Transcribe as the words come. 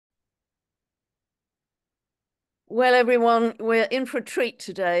Well, everyone, we're in for a treat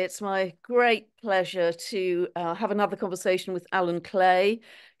today. It's my great pleasure to have another conversation with Alan Clay,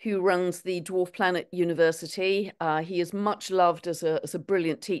 who runs the Dwarf Planet University. He is much loved as a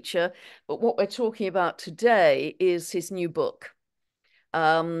brilliant teacher, but what we're talking about today is his new book,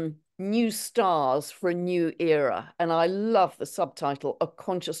 New Stars for a New Era. And I love the subtitle, A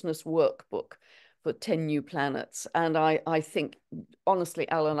Consciousness Workbook for 10 New Planets. And I think, honestly,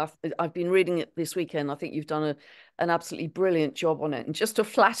 Alan, I've been reading it this weekend. I think you've done an absolutely brilliant job on it. And just to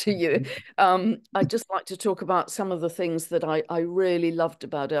flatter you, I'd just like to talk about some of the things that I really loved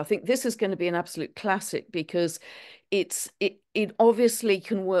about it. I think this is going to be an absolute classic because it obviously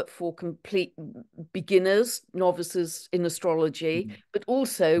can work for complete beginners, novices in astrology, Mm, but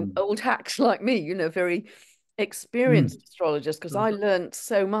also mm, old hacks like me, very mm. experienced astrologers, because I learned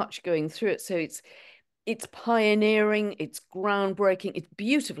so much going through it. So it's pioneering, it's groundbreaking, it's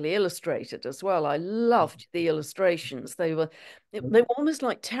beautifully illustrated as well. I loved the illustrations. They were almost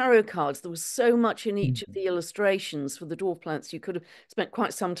like tarot cards. There was so much in each of Mm. the illustrations for the dwarf planets. You could have spent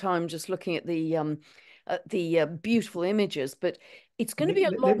quite some time just looking at the beautiful images, but it's going to be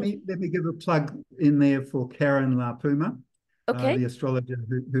a long. Let me give a plug in there for Karen LaPuma, Okay. the astrologer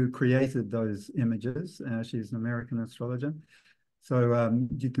who created those images. She's an American astrologer. So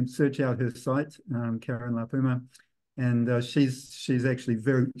you can search out her site, Karen LaPuma, and she's actually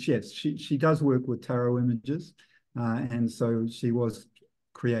yes, she does work with tarot images, and so she was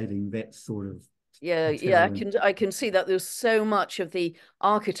creating that sort of Yeah, tarot. I can see that there's so much of the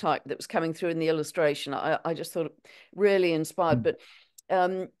archetype that was coming through in the illustration. I just thought it really inspired. Mm. But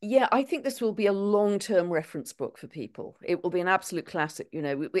yeah, I think this will be a long-term reference book for people. It will be an absolute classic.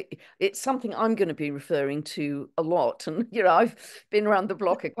 It's something I'm going to be referring to a lot, and I've been around the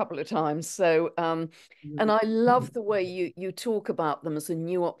block a couple of times. So and I love the way you talk about them as a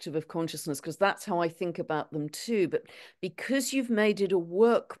new octave of consciousness, because that's how I think about them too. But because you've made it a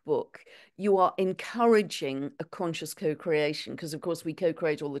workbook, you are encouraging a conscious co-creation, because of course we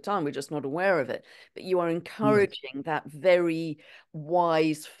co-create all the time, we're just not aware of it, but you are Yes. encouraging that very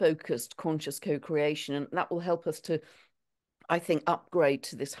wise, focused, conscious co-creation, and that will help us to, I think, upgrade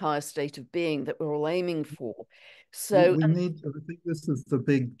to this higher state of being that we're all aiming for. So We need to, I think this is the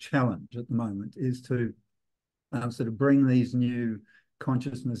big challenge at the moment, is to sort of bring these new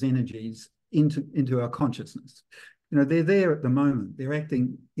consciousness energies into our consciousness. They're there at the moment. They're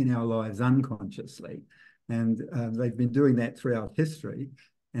acting in our lives unconsciously, and they've been doing that throughout history.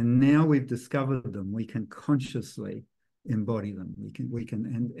 And now we've discovered them. We can consciously embody them.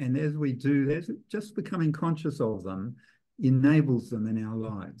 And as we do that, just becoming conscious of them enables them in our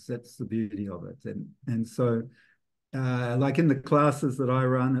lives. That's the beauty of it. And so like in the classes that I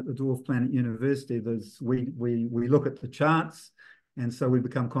run at the Dwarf Planet University, we look at the charts, and so we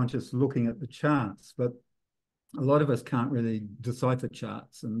become conscious looking at the charts. But a lot of us can't really decipher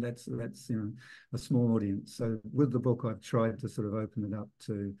charts, and that's a small audience. So with the book, I've tried to sort of open it up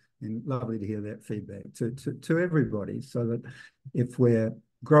to, and lovely to hear that feedback to everybody, so that if we're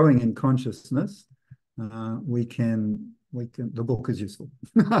growing in consciousness, the book is useful.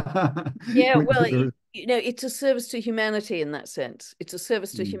 yeah, We, well, there, it's a service to humanity in that sense. It's a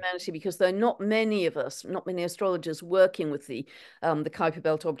service to mm, humanity because there are not many of us, not many astrologers working with the Kuiper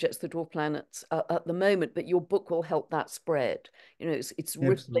Belt objects, the dwarf planets at the moment. But your book will help that spread. It's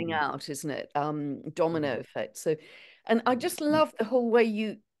rippling absolutely. out, isn't it? Domino effect. So, and I just love the whole way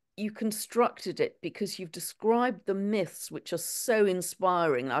you constructed it, because you've described the myths, which are so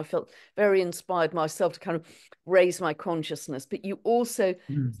inspiring. I felt very inspired myself to kind of raise my consciousness, but you also, as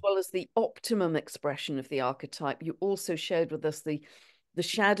Mm, well as the optimum expression of the archetype, you also shared with us the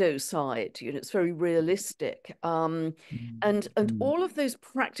shadow side. It's very realistic, mm, and mm. all of those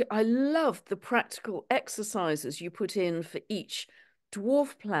practical. I loved the practical exercises you put in for each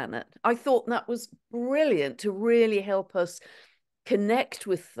dwarf planet. I thought that was brilliant to really help us connect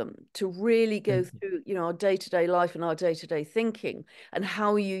with them, to really go through our day-to-day life and our day-to-day thinking, and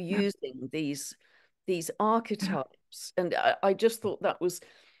how you're using these archetypes. And I just thought that was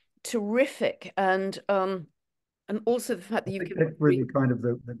terrific. And also the fact I that you've think given that's really kind of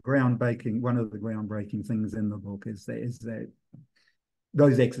the groundbreaking, one of the groundbreaking things in the book is that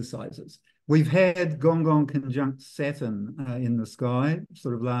those exercises. We've had Gong Gong conjunct Saturn in the sky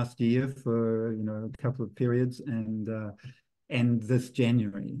sort of last year for a couple of periods, and this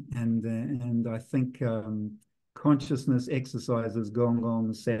January, and I think consciousness exercises Gong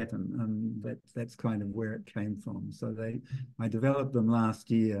Gong Saturn, and that's kind of where it came from. So I developed them last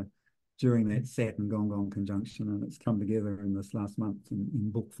year during that Saturn Gong Gong conjunction, and it's come together in this last month in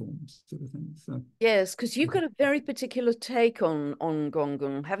book forms, sort of thing. So Yes, because you've got a very particular take on Gong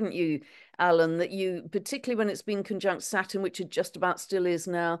Gong, haven't you, Alan? That you, particularly when it's been conjunct Saturn, which it just about still is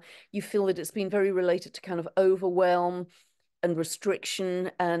now, you feel that it's been very related to kind of overwhelm and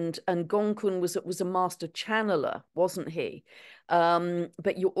restriction. And Gong Kun was a master channeler, wasn't he?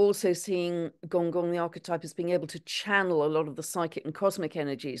 But you're also seeing Gong Gong, the archetype, as being able to channel a lot of the psychic and cosmic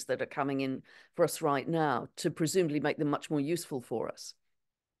energies that are coming in for us right now to presumably make them much more useful for us.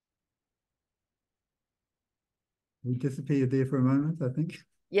 we disappeared there for a moment, I think.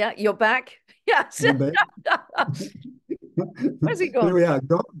 Yeah, you're back. Yes. I'm back. Where's he There gone? we are,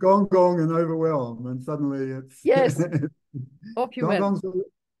 Gong Gong and overwhelm, and suddenly it's Yes, off you Gong went. Gong's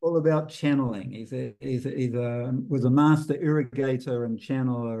all about channeling. Was a master irrigator and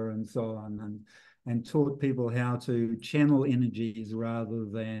channeler and so on, and taught people how to channel energies rather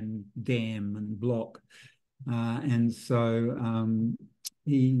than dam and block. And so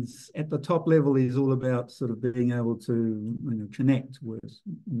he's at the top level. He's all about sort of being able to connect with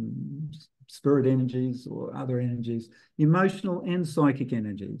spirit energies or other energies, emotional and psychic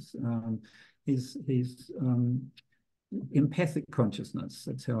energies. He's empathic consciousness.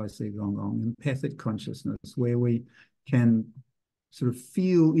 That's how I see Gong Gong. Empathic consciousness, where we can sort of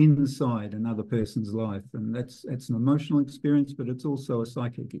feel inside another person's life, and that's an emotional experience, but it's also a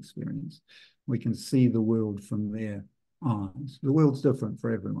psychic experience. We can see the world from their eyes. The world's different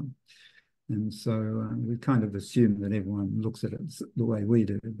for everyone, and so we kind of assume that everyone looks at it the way we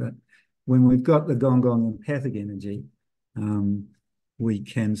do. But when we've got the Gong Gong empathic energy, we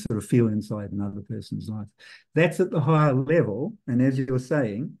can sort of feel inside another person's life. That's at the higher level, and as you're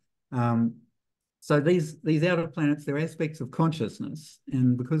saying, so these outer planets, they're aspects of consciousness,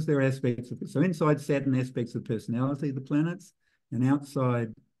 and because they're aspects of, so inside Saturn, aspects of personality, the planets, and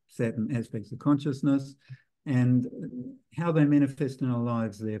outside Saturn, aspects of consciousness, and how they manifest in our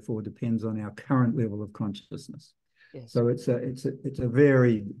lives, therefore, depends on our current level of consciousness. Yes. So it's a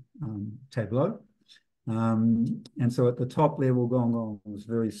very tableau. And so at the top level, Gong Gong was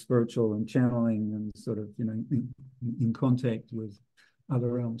very spiritual and channeling and sort of, in contact with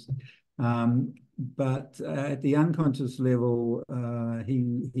other realms. But at the unconscious level,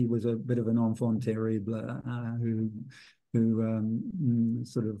 he was a bit of an enfant terrible who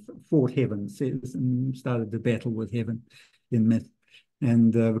sort of fought heaven, started to battle with heaven in myth,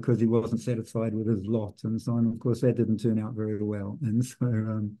 and because he wasn't satisfied with his lot and so on. Of course, that didn't turn out very well, and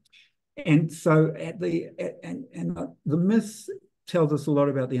so at the myths tells us a lot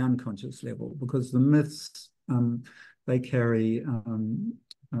about the unconscious level, because the myths they carry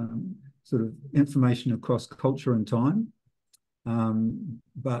sort of information across culture and time,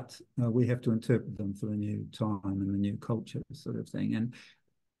 but we have to interpret them for the new time and the new culture sort of thing. And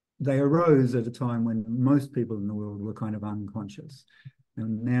they arose at a time when most people in the world were kind of unconscious,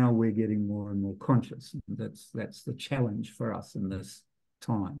 and now we're getting more and more conscious. That's the challenge for us in this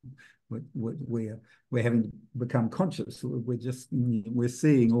time. We're having to become conscious. We're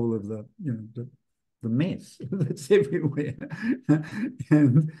seeing all of the the mess that's everywhere,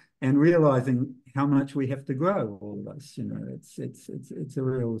 and realizing how much we have to grow, all of us. It's a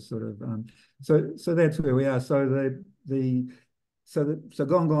real sort of so that's where we are. So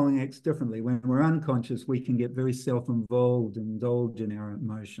Gong Gong acts differently. When we're unconscious, we can get very self-involved and indulge in our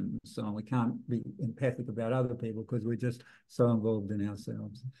emotions. So we can't be empathic about other people because we're just so involved in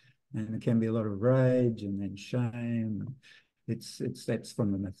ourselves. And it can be a lot of rage and then shame. That's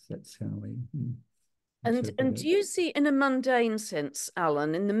from the myth. That's how we And do you see, in a mundane sense,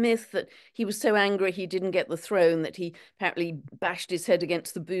 Alan, in the myth, that he was so angry he didn't get the throne that he apparently bashed his head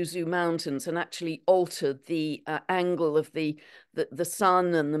against the Buzu Mountains and actually altered the angle of the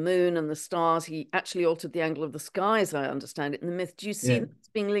sun and the moon and the stars? He actually altered the angle of the sky, as I understand it, in the myth. Do you see that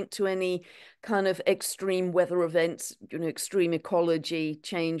being linked to any kind of extreme weather events, extreme ecology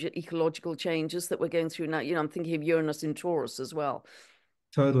change, ecological changes that we're going through now? I'm thinking of Uranus in Taurus as well.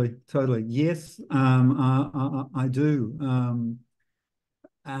 Totally. Yes, I do.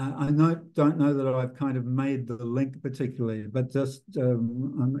 I don't know that I've kind of made the link particularly, but just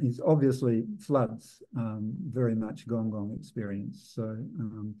it's obviously floods very much Gong Gong experience. So,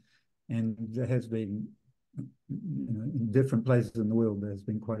 and there has been, in different places in the world, there's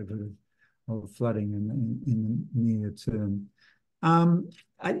been quite a bit of flooding in the near term.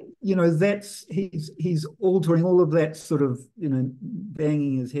 That's he's altering all of that sort of,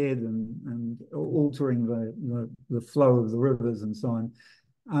 banging his head and altering the flow of the rivers and so on.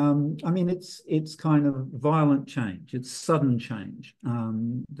 I mean, it's kind of violent change. It's sudden change.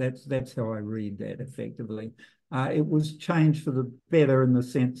 That's how I read that effectively. It was changed for the better in the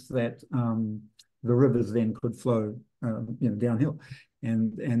sense that the rivers then could flow, downhill,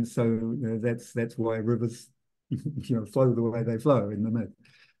 and so that's why rivers, flow the way they flow in the myth,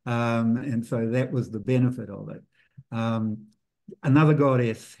 and so that was the benefit of it. Another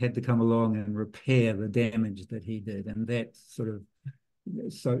goddess had to come along and repair the damage that he did, and that sort of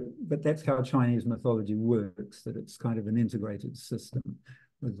but that's how Chinese mythology works, that it's kind of an integrated system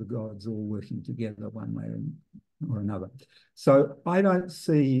with the gods all working together one way or another. So I don't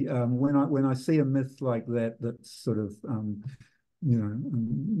see, when I see a myth like that, that sort of,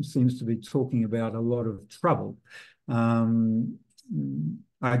 seems to be talking about a lot of trouble, I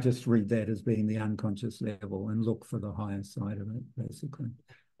just read that as being the unconscious level and look for the higher side of it, basically.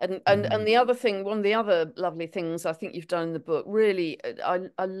 And the other thing, one of the other lovely things I think you've done in the book, really,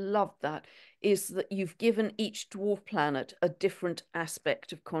 I love that, is that you've given each dwarf planet a different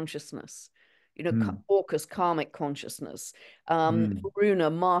aspect of consciousness. Mm, Orcus, karmic consciousness, mm,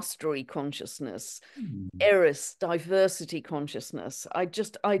 Varuna, mastery consciousness, mm, Eris, diversity consciousness. I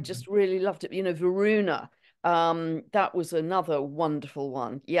just really loved it. Varuna, that was another wonderful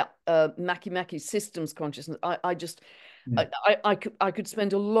one. Yeah, Maki Maki, systems consciousness. I just yeah. I could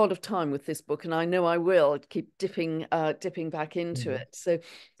spend a lot of time with this book, and I know I will keep dipping back into Mm. it. So,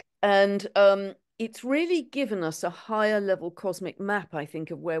 and it's really given us a higher level cosmic map, I think,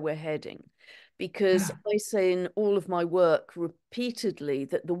 of where we're heading, because Yeah. I say in all of my work repeatedly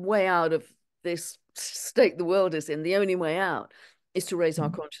that the way out of this state the world is in, the only way out, is to raise our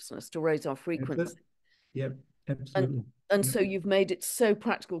Mm. consciousness, to raise our That's frequency. it. Yep, And absolutely. and Yep. so you've made it so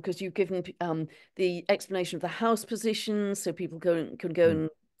practical because you've given the explanation of the house positions, so people can go Mm. and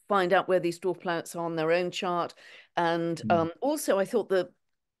find out where these dwarf planets are on their own chart. And Mm. also, I thought the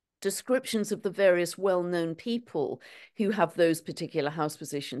descriptions of the various well-known people who have those particular house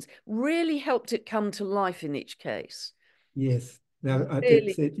positions really helped it come to life in each case. Yes. Now,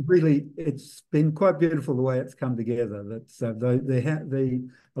 Really, it's been quite beautiful the way it's come together. That's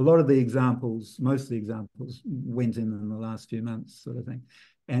a lot of the examples, most of the examples went in the last few months, sort of thing,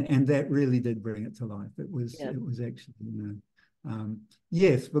 and that really did bring it to life. yeah, It was actually,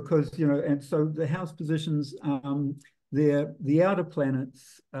 yes, because and so the house positions, they're the outer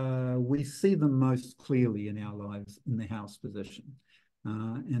planets. We see them most clearly in our lives in the house position.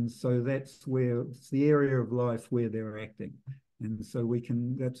 And so that's where it's the area of life where they're acting. And so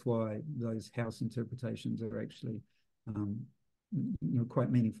that's why those house interpretations are actually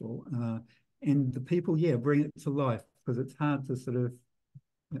quite meaningful. And the people, yeah, bring it to life because it's hard to sort of,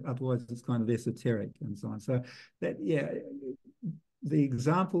 otherwise it's kind of esoteric and so on. So that, yeah, the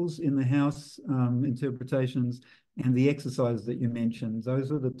examples in the house interpretations and the exercise that you mentioned,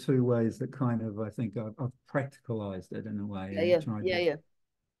 those are the two ways that kind of, I think I've practicalized it in a way yeah, and yeah, tried yeah, to yeah.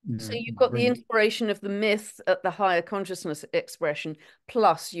 So you've got the bring it. inspiration of the myth at the higher consciousness expression,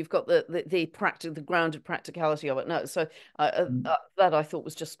 plus you've got the practical, the grounded practicality of it. No, so that I thought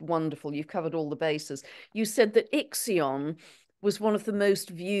was just wonderful. You've covered all the bases. You said that Ixion was one of the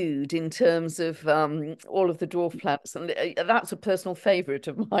most viewed in terms of all of the dwarf planets, and that's a personal favorite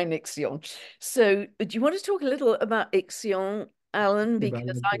of mine, Ixion. So, do you want to talk a little about Ixion, Alan?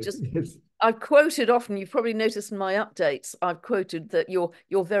 Because Yes. I've quoted often, you've probably noticed in my updates, I've quoted that your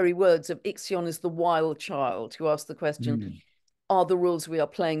very words of Ixion is the wild child who asked the question, Mm, are the rules we are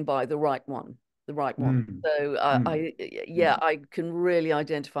playing by the right one? The right one. mm, So mm. yeah, I can really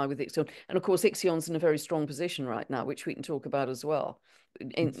identify with Ixion. And of course, Ixion's in a very strong position right now, which we can talk about as well in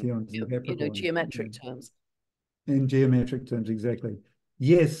Ixions and Capricorns. Yeah. geometric terms. In geometric terms, exactly.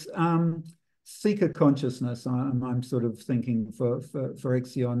 Yes. Seeker consciousness. I'm sort of thinking for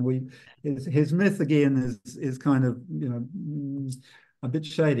Ixion. His myth again is kind of a bit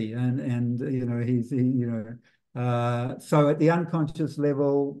shady and so at the unconscious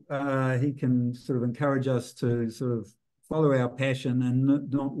level he can sort of encourage us to sort of follow our passion and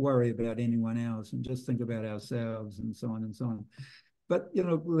not worry about anyone else and just think about ourselves and so on and so on. But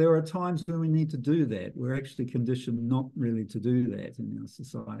there are times when we need to do that. We're actually conditioned not really to do that in our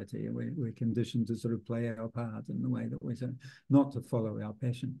society. We're conditioned to sort of play our part in the way that we say, not to follow our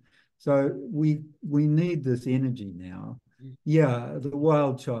passion. So we need this energy now. Yeah, the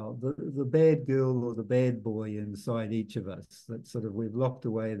wild child, the bad girl or the bad boy inside each of us that sort of we've locked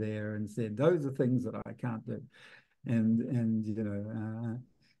away there and said, those are things that I can't do.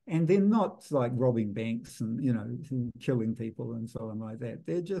 And they're not like robbing banks and killing people and so on like that.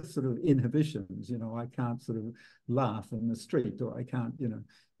 They're just sort of inhibitions. I can't sort of laugh in the street, or I can't.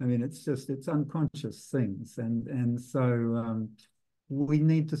 I mean, it's unconscious things, and so we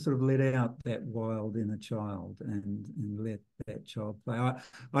need to sort of let out that wild inner child and let that child play.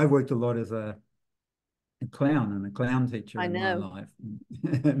 I worked a lot as a clown and a clown teacher I in my know. life,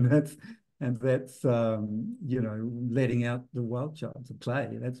 and that's you know, letting out the wild child to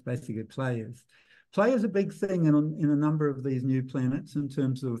play. That's basically play is a big thing in a number of these new planets in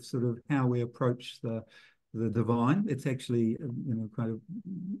terms of sort of how we approach the divine. It's actually, you know, kind of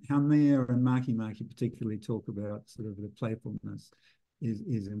how Mia and Maki particularly talk about sort of the playfulness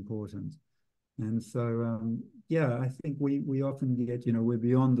is important. And so, yeah, I think we often get, you know, we're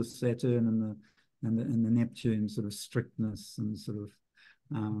beyond the Saturn and the Neptune sort of strictness and sort of,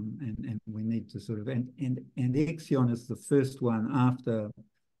 and we need to sort of, and Ixion is the first one after.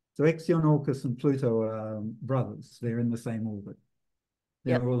 So Ixion, Orcus, and Pluto are brothers. They're in the same orbit.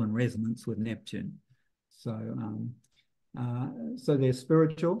 They're Yep. all in resonance with Neptune. So, so they're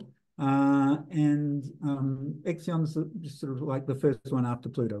spiritual. And Ixion's sort of like the first one after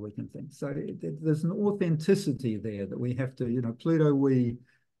Pluto, we can think. So there's an authenticity there that we have to, you know, Pluto,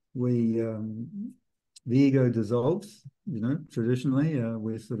 the ego dissolves, you know, traditionally.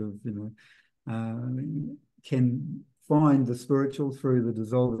 We're sort of, you know, can find the spiritual through the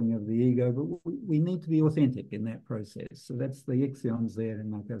dissolving of the ego, but we need to be authentic in that process. So that's the Ixion's there to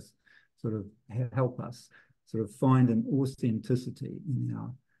make us sort of help us sort of find an authenticity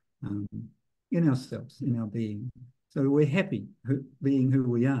in ourselves, in our being. So we're happy being who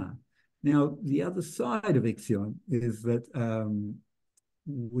we are. Now, the other side of Ixion is that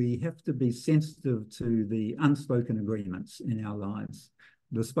we have to be sensitive to the unspoken agreements in our lives,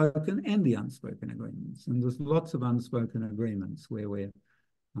 the spoken and the unspoken agreements. And there's lots of unspoken agreements where we're,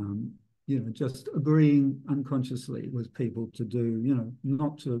 you know, just agreeing unconsciously with people to do, you know,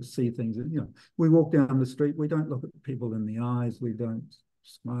 not to see things. You know, we walk down the street, we don't look at people in the eyes, we don't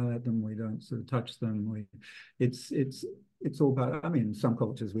smile at them, we don't sort of touch them. It's all about, I mean, in some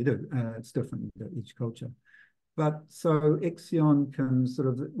cultures we do. It's different in each culture. But so Ixion can sort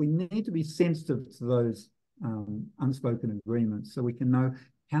of, we need to be sensitive to those unspoken agreements so we can know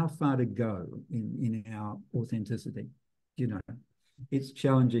how far to go in our authenticity. You know, it's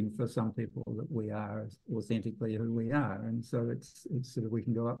challenging for some people that we are authentically who we are. And so it's sort of, we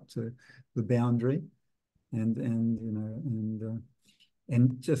can go up to the boundary and you know,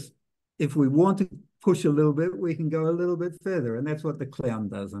 and just, if we want to push a little bit, we can go a little bit further. And that's what the clown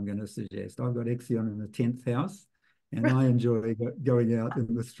does, I'm going to suggest. I've got Ixion in the 10th house, and I enjoy going out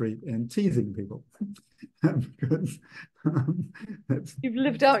in the street and teasing people. Because You've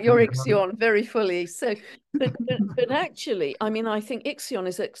lived out your Ixion very fully. So, but actually, I mean, I think Ixion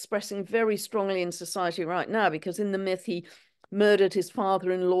is expressing very strongly in society right now because in the myth he murdered his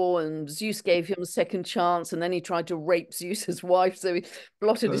father-in-law and Zeus gave him a second chance and then he tried to rape Zeus's wife. So he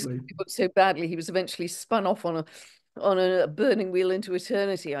blotted his book so badly he was eventually spun off on a burning wheel into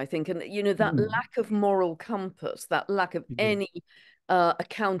eternity, I think. And you know, that lack of moral compass, that lack of any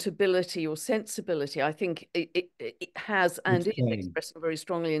accountability or sensibility, I think it has and is expressing very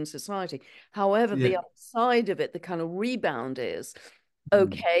strongly in society. However, the other side of it, the kind of rebound is,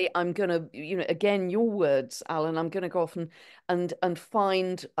 okay, I'm going to, you know, again, your words, Alan, I'm going to go off and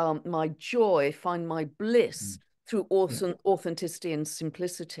find my joy, find my bliss through authenticity and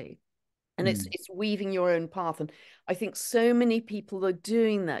simplicity. And it's weaving your own path. And I think so many people are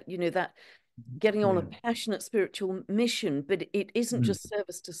doing that, you know, that getting on a passionate spiritual mission, but it isn't just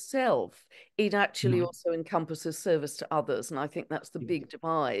service to self. It actually also encompasses service to others. And I think that's the big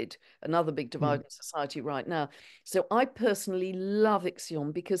divide, another big divide in society right now. So I personally love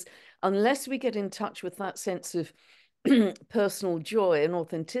Ixion because unless we get in touch with that sense of personal joy and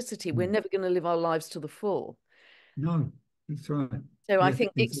authenticity, we're never going to live our lives to the full. No, that's right. So I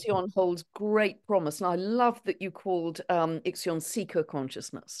think Ixion holds great promise. And I love that you called Ixion seeker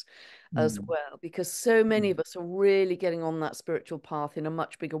consciousness as well, because so many of us are really getting on that spiritual path in a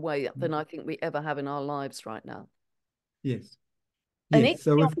much bigger way than I think we ever have in our lives right now. Yes. And Yes.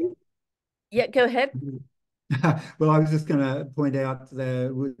 So if yeah, go ahead. well, I was just going to point out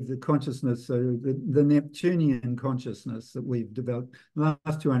with the consciousness, so the Neptunian consciousness that we've developed in the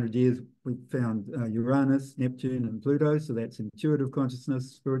last 200 years, we've found Uranus, Neptune, and Pluto. So that's intuitive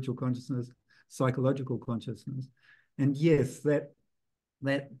consciousness, spiritual consciousness, psychological consciousness. And yes, that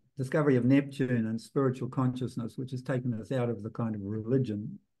discovery of Neptune and spiritual consciousness, which has taken us out of the kind of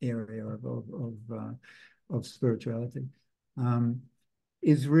religion area of spirituality,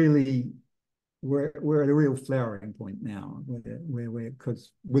 is really, we're at a real flowering point now, where we're,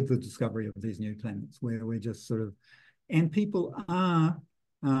 because with the discovery of these new planets, where we're just sort of, and people are,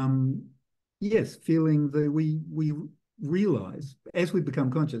 yes, feeling that we realize, as we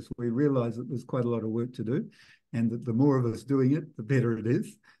become conscious, we realize that there's quite a lot of work to do. and that the more of us doing it, the better it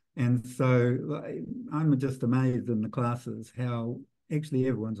is. And so I'm just amazed in the classes how actually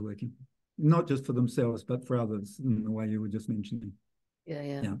everyone's working, not just for themselves, but for others in the way you were just mentioning. Yeah,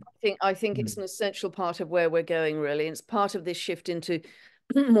 yeah. Yeah. I think it's Mm. an essential part of where we're going, really. And it's part of this shift into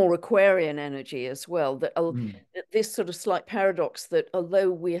more Aquarian energy as well. Mm. This sort of slight paradox that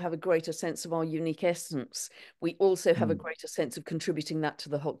although we have a greater sense of our unique essence, we also have a Mm. greater sense of contributing that to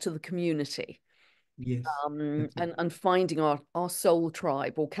the community. Yes, that's it. And finding our soul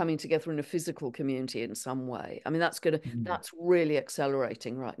tribe or coming together in a physical community in some way. I mean, Mm. that's really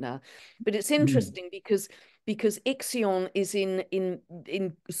accelerating right now. But it's Mm. interesting because Ixion is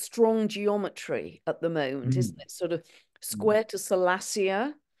in strong geometry at the moment, isn't Mm. it? Sort of Mm. square to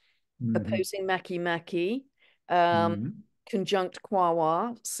Salacia, Mhm. opposing Maki Maki, um, Mm. conjunct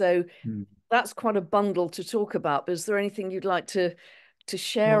Kwawa. So Mm. that's quite a bundle to talk about. But is there anything you'd like to What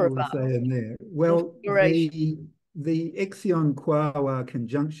share will we about say in there? Well, configuration? the Ixion Quawa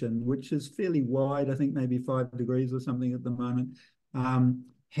conjunction, which is fairly wide, I think maybe 5 degrees or something at the moment,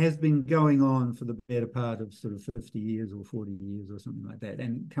 has been going on for the better part of sort of 50 years or 40 years or something like that,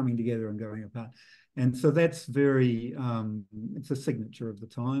 and coming together and going apart. And so that's very, it's a signature of the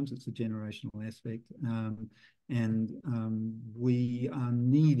times, it's a generational aspect, and we are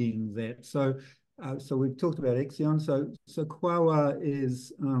needing that. So we've talked about Ixion. So Kwawa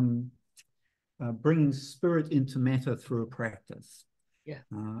is bringing spirit into matter through a practice. Yeah.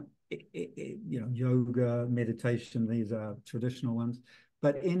 Yoga, meditation, these are traditional ones,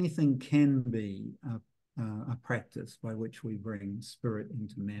 but anything can be a practice by which we bring spirit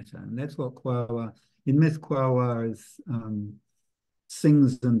into matter. And that's what Kwawa, in myth, Kwawa is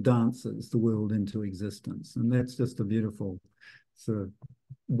sings and dances the world into existence. And that's just a beautiful sort of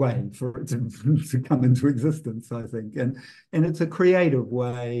way for it to come into existence, I think. And it's a creative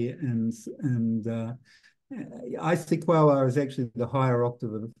way, and I see Quawa as actually the higher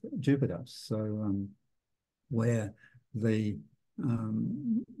octave of Jupiter. So where the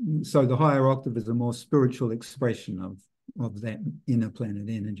so the higher octave is a more spiritual expression of that inner planet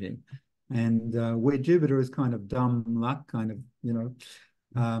energy. And where Jupiter is kind of dumb luck, kind of,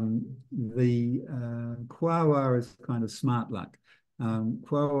 the Quawa is kind of smart luck.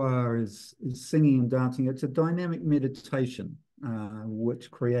 Quawa is singing and dancing. It's a dynamic meditation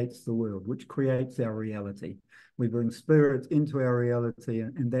which creates the world, which creates our reality. We bring spirit into our reality,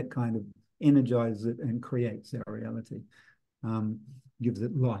 and that kind of energizes it and creates our reality, gives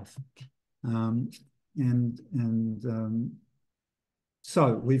it life. And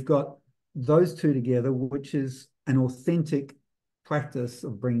so we've got those two together, which is an authentic practice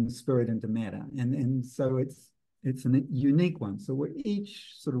of bringing spirit into matter. And so it's a unique one. So we're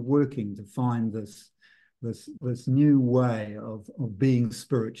each sort of working to find this new way of being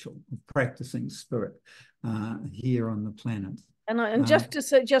spiritual, of practicing spirit here on the planet. And just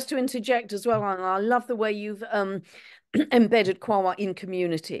to interject as well, I love the way you've embedded Kwawa in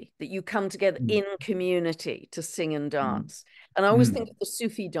community, that you come together Mm. in community to sing and Mm. dance. And I always Mm. think of the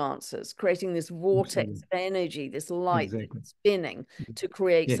Sufi dancers creating this vortex Absolutely. of energy, this light Exactly. spinning to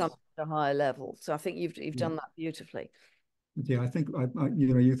create Yes. something at a higher level. So I think you've Yeah. done that beautifully. Yeah, I think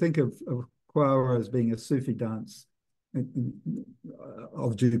you think of Quora as being a Sufi dance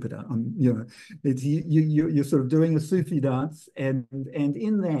of Jupiter. It's you're sort of doing a Sufi dance, and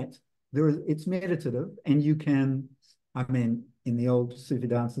in that it's meditative, and you can. I mean, in the old Sufi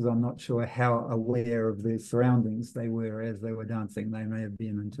dances, I'm not sure how aware of their surroundings they were as they were dancing. They may have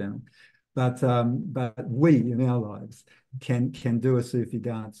been internal, but we in our lives can do a Sufi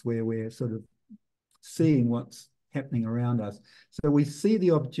dance where we're sort of seeing what's happening around us. So we see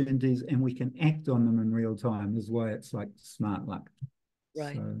the opportunities and we can act on them in real time. This is why it's like smart luck.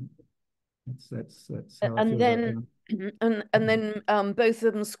 Right. So that's how I And feel about then that. and then both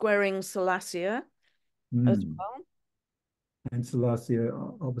of them squaring Salacia as Mm. well. And Salacia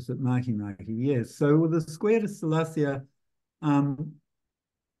opposite Maki. Yes. So with the square to Salacia, um,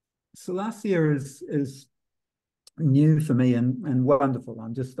 Salacia is new for me and wonderful.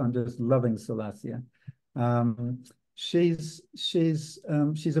 I'm just loving Salacia. Um, she's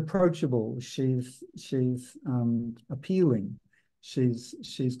approachable. She's appealing.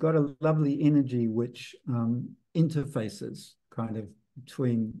 She's got a lovely energy which interfaces kind of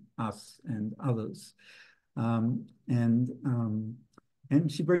between us and others, um, and um, and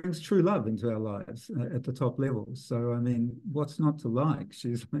she brings true love into our lives at the top level. So I mean, what's not to like?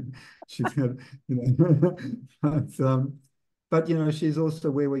 She's got, but she's also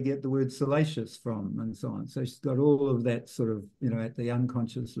where we get the word salacious from, and so on. So she's got all of that sort of at the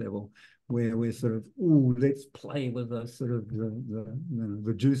unconscious level, where we're sort of, oh, let's play with the sort of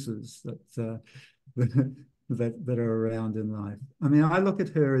the juices that that are around in life. I mean, I look at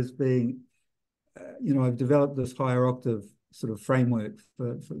her as being, I've developed this higher octave sort of framework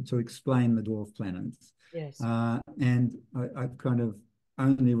to explain the dwarf planets, Yes. and I've kind of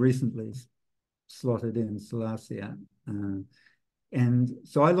only recently slotted in Salacia. And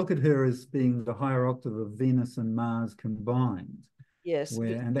so I look at her as being the higher octave of Venus and Mars combined, Yes.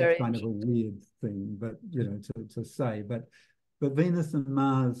 and that's Very kind of a weird thing, but to say, but Venus and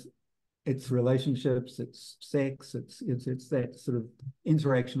Mars, it's relationships, it's sex, it's that sort of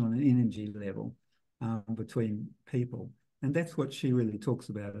interaction on an energy level between people, and that's what she really talks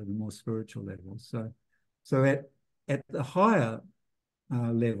about at a more spiritual level. So at the higher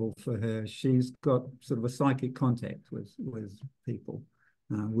level for her, she's got sort of a psychic contact with people,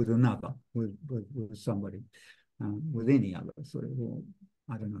 with another, with somebody, with any other sort of, or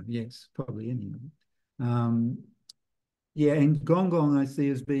I don't know, yes, probably any other. Yeah, and Gong Gong I see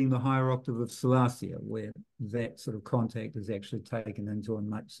as being the higher octave of Salacia, where that sort of contact is actually taken into a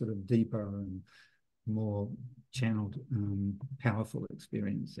much sort of deeper and more channeled, powerful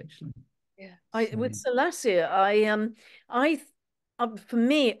experience, actually. Yeah. So, With Salacia, I for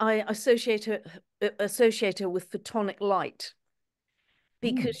me, I associate her with photonic light, oh,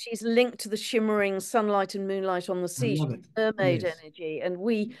 because she's linked to the shimmering sunlight and moonlight on the I sea. She's love it. mermaid Yes, energy. And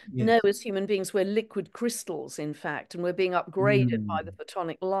we know yes. as human beings we're liquid crystals, in fact, and we're being upgraded by Mm, the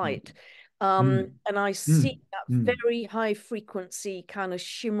photonic light. mm, And I see mm, that mm, very high frequency, kind of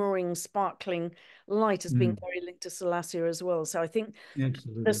shimmering, sparkling light as being mm. very linked to Salacia as well. So I think there's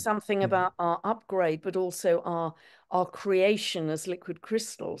Absolutely. something Yeah. about our upgrade, but also our creation as liquid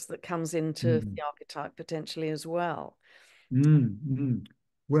crystals that comes into Mm. the archetype potentially as well. Mm, mm.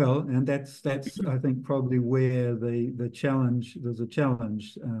 Well, and that's I think probably where the challenge, there's a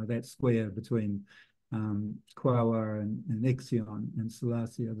challenge, that square between Quawa and Ixion and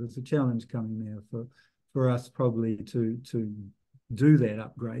Salacia. There's a challenge coming there for us probably to do that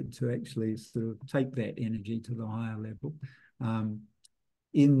upgrade, to actually sort of take that energy to the higher level, um,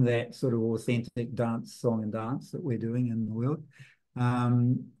 in that sort of authentic dance, song and dance that we're doing in the world.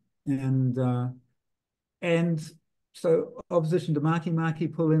 Um, and and so opposition to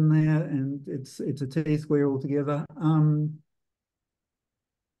Maki pull in there, and it's a T square altogether.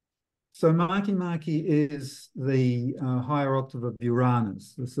 So Maki is the higher octave of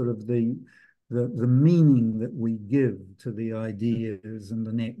Uranus, the sort of the meaning that we give to the ideas and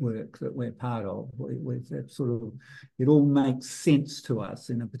the network that we're part of. That sort of, it all makes sense to us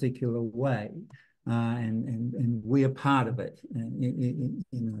in a particular way, and we are part of it. And,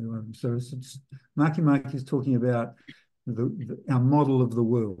 so Maki is talking about our model of the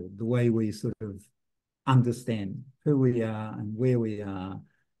world, the way we sort of understand who we are and where we are,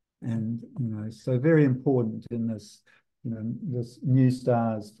 and so very important in this, this new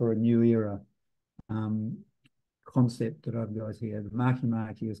stars for a new era, um, concept that I've got here. The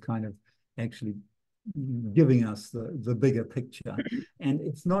Maki is kind of actually giving us the bigger picture, and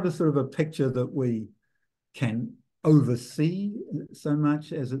it's not a sort of a picture that we can oversee so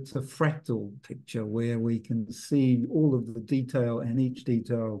much as it's a fractal picture where we can see all of the detail, and each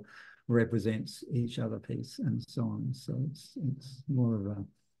detail represents each other piece and so on. So it's more of a,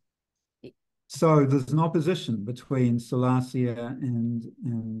 so there's an opposition between Salacia and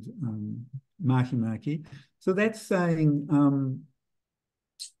Maki. So that's saying,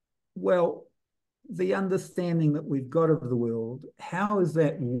 well, the understanding that we've got of the world, how is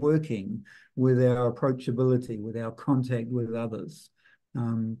that working with our approachability, with our contact with others?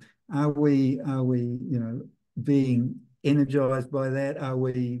 Um, are we being energized by that?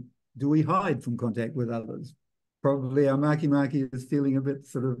 Do we hide from contact with others? Probably our Maki is feeling a bit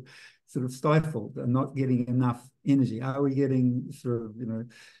sort of stifled and not getting enough energy. Are we getting sort of,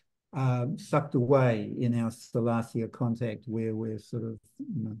 sucked away in our Salacia contact, where we're sort of,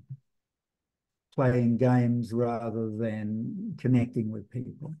 playing games rather than connecting with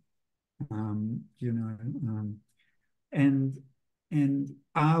people? And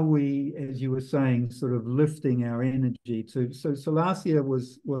are we, as you were saying, sort of lifting our energy to? So Salacia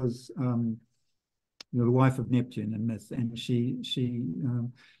was the wife of Neptune in myth, and she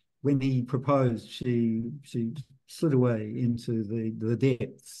when he proposed, she slid away into the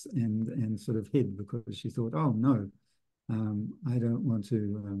depths and sort of hid, because she thought, oh no, I don't want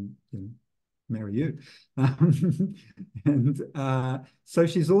to marry you. And so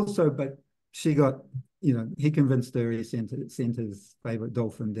she's also, but she got, he convinced her, he sent his favorite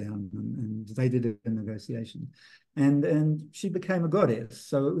dolphin down, and they did a negotiation. And she became a goddess.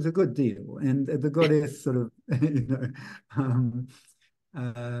 So it was a good deal. And the goddess sort of,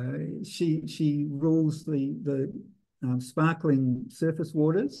 she rules the sparkling surface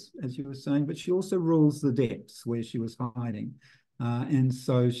waters, as you were saying, but she also rules the depths where she was hiding. And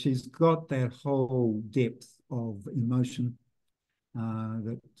so she's got that whole depth of emotion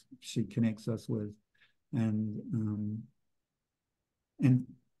that she connects us with. And and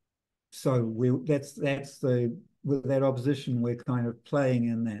so that's the with that opposition, we're kind of playing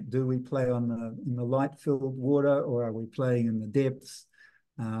in that. Do we play on the light-filled water, or are we playing in the depths?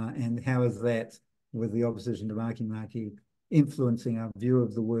 And how is that, with the opposition to Makimaki, influencing our view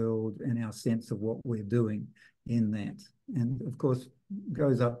of the world and our sense of what we're doing in that? And of course,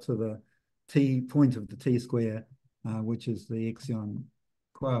 goes up to the T point of the T square, which is the Ixion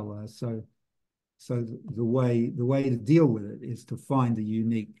Koala. So the way to deal with it is to find a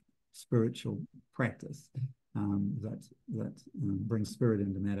unique spiritual practice that brings spirit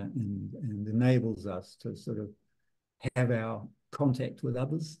into matter and enables us to sort of have our contact with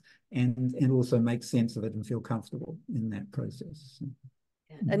others and also make sense of it and feel comfortable in that process.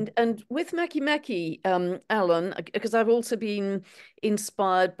 And with Makimaki, Alan, because I've also been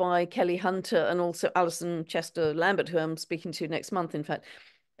inspired by Kelly Hunter and also Alison Chester Lambert, who I'm speaking to next month, in fact.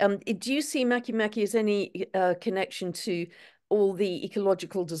 Do you see Makimaki as any connection to all the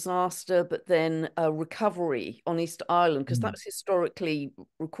ecological disaster, but then recovery on Easter Island? Because that was historically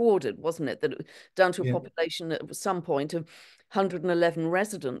recorded, wasn't it? That it was down to a population at some point of 111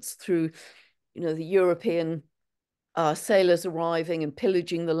 residents through, the European sailors arriving and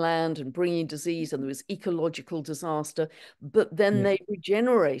pillaging the land and bringing disease, and there was ecological disaster, but then they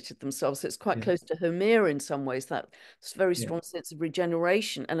regenerated themselves. So it's quite close to Homer in some ways, that very strong sense of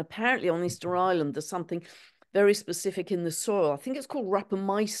regeneration. And apparently on Easter Island, there's something very specific in the soil. I think it's called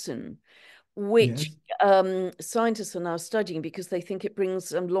rapamycin, which scientists are now studying because they think it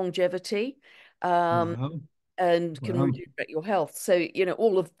brings longevity. Wow. And can Wow. regenerate your health. So,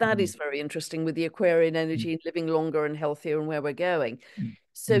 all of that is very interesting with the Aquarian energy and living longer and healthier and where we're going.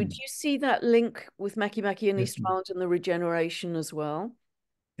 So do you see that link with Makimaki and Easter Definitely. Island and the regeneration as well?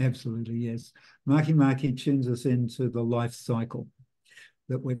 Absolutely, yes. Makimaki tunes us into the life cycle,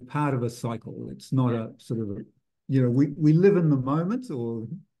 that we're part of a cycle. It's not a sort of, we live in the moment, or,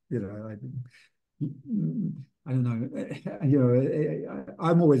 I don't know,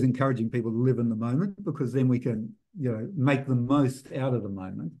 I'm always encouraging people to live in the moment, because then we can, make the most out of the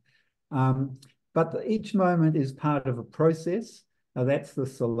moment. But each moment is part of a process. That's the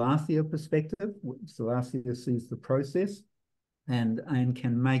Salathia perspective. Salathia sees the process and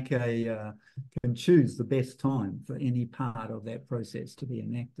can choose the best time for any part of that process to be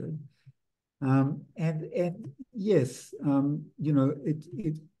enacted. And yes,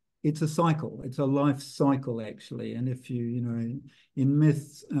 it's a cycle. It's a life cycle, actually. And if in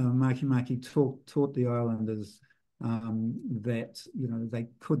myths, Makimaki taught the islanders that they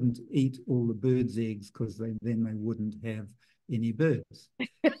couldn't eat all the birds' eggs, because then they wouldn't have any birds.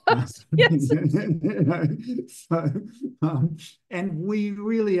 Yes. And we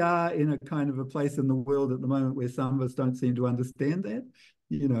really are in a kind of a place in the world at the moment where some of us don't seem to understand that,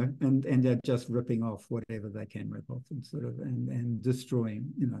 and they're just ripping off whatever they can rip off and sort of and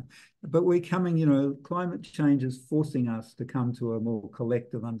destroying, But we're coming, climate change is forcing us to come to a more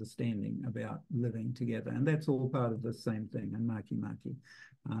collective understanding about living together, and that's all part of the same thing. And Makimaki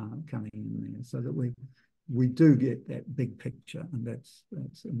coming in there, so that we do get that big picture, and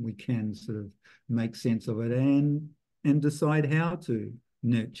and we can sort of make sense of it and decide how to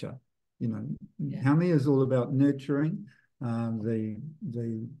nurture. Haumea is all about nurturing the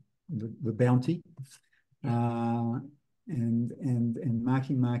bounty, and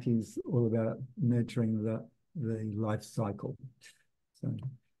Makimaki is all about nurturing the life cycle. So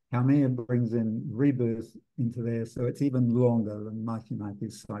Haumea brings in rebirth into there, so it's even longer than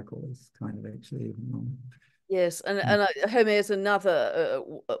Makimaki's cycle is kind of actually even longer. Yes, and Homer is another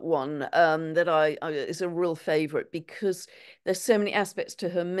one that is a real favorite, because there's so many aspects to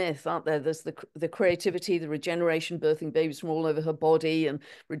her myth, aren't there? There's the creativity, the regeneration, birthing babies from all over her body and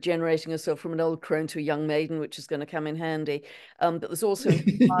regenerating herself from an old crone to a young maiden, which is going to come in handy. But there's also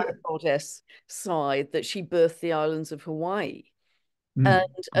an fire goddess side, that she birthed the islands of Hawaii.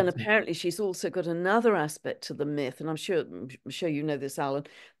 And apparently she's also got another aspect to the myth, and I'm sure you know this, Alan,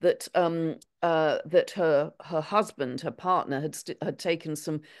 that that her husband, her partner, had taken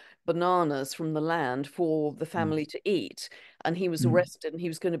some bananas from the land for the family to eat, and he was arrested and he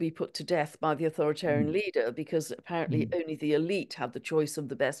was going to be put to death by the authoritarian leader, because apparently only the elite had the choice of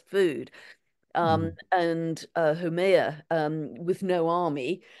the best food. And Haumea, with no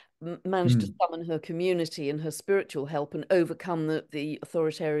army, managed to summon her community and her spiritual help and overcome the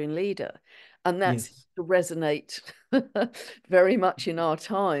authoritarian leader. And that seems Yes. to resonate very much in our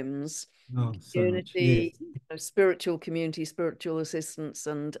times. Oh, so much. Yes. Community, spiritual community, spiritual assistance,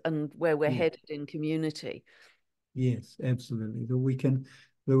 and where we're Yes. headed in community. Yes, absolutely. That we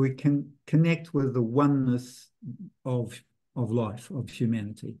can connect with the oneness of life, of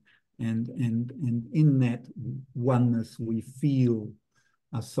humanity. And in that oneness we feel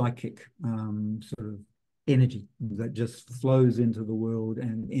a psychic sort of energy that just flows into the world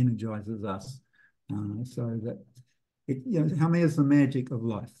and energizes us. So that it, how many is the magic of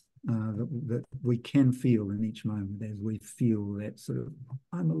life that we can feel in each moment as we feel that sort of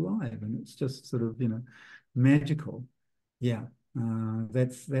I'm alive, and it's just sort of magical. Yeah,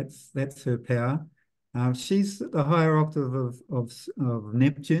 that's her power. She's the higher octave of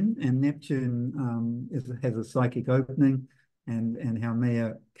Neptune, and Neptune has a psychic opening, and how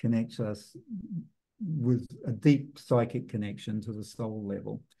Maya connects us with a deep psychic connection to the soul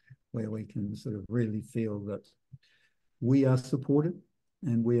level, where we can sort of really feel that we are supported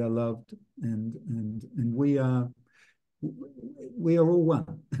and we are loved, and we are all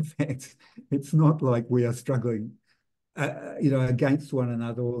one. In fact, it's not like we are struggling against one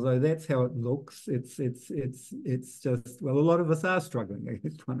another, although that's how it looks. It's just, well, a lot of us are struggling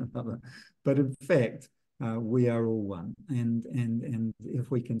against one another, but in fact, we are all one. And if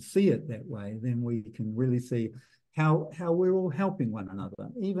we can see it that way, then we can really see how we're all helping one another,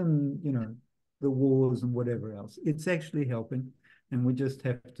 even the wars and whatever else. It's actually helping, and we just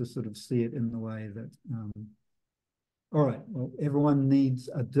have to sort of see it in the way that all right, well, everyone needs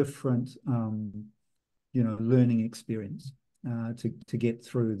a different learning experience to get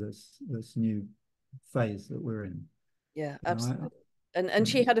through this new phase that we're in. Yeah, You know, absolutely. And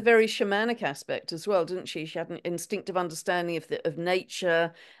she had a very shamanic aspect as well, didn't she? She had an instinctive understanding of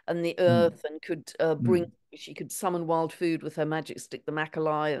nature and the mm, earth, and could bring. mm, She could summon wild food with her magic stick, the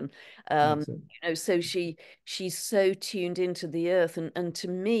macalai, and that's it. so she's so tuned into the earth, and to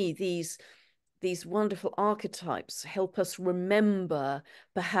me these wonderful archetypes help us remember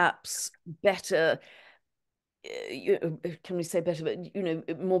perhaps better. Can we say better?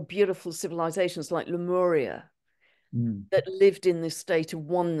 But more beautiful civilizations like Lemuria Mm, that lived in this state of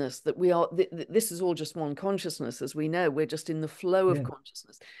oneness, that we are this is all just one consciousness, as we know. We're just in the flow of yeah,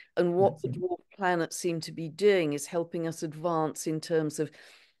 consciousness, and what that's the it. dwarf planets seem to be doing is helping us advance in terms of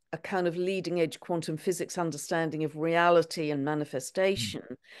a kind of leading edge quantum physics understanding of reality and Mm, manifestation,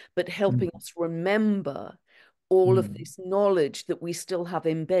 but mm, helping us remember all of mm, this knowledge that we still have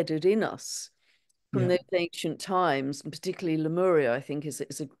embedded in us from yeah, those ancient times, and particularly Lemuria, I think is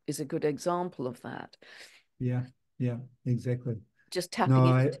a good example of that. yeah, yeah, exactly. Just No, tapping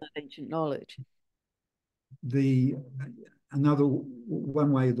into that ancient knowledge. the another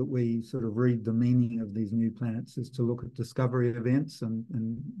one way that we sort of read the meaning of these new planets is to look at discovery events, and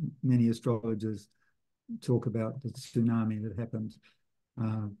many astrologers talk about the tsunami that happened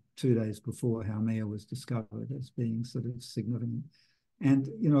 2 days before Haumea was discovered as being sort of significant. And,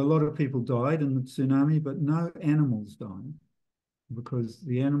 a lot of people died in the tsunami, but no animals died because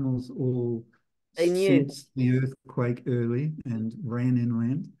the animals all They knew. sensed the earthquake early and ran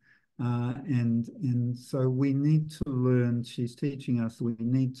inland. And so we need to learn, she's teaching us, we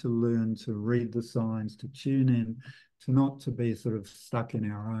need to learn to read the signs, to tune in, to not to be sort of stuck in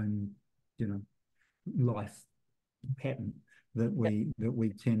our own, life pattern that we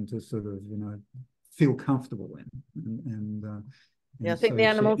tend to sort of feel comfortable in, Yeah, I and think the so she,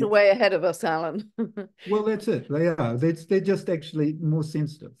 animals are way ahead of us, Alan. well, that's it. They are. They're just actually more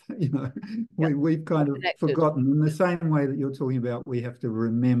sensitive. Yeah, We've more kind of connected. forgotten in the same way that you're talking about. We have to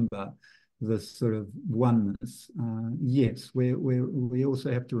remember this sort of oneness. Yes, we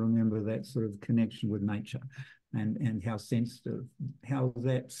also have to remember that sort of connection with nature, and how sensitive, how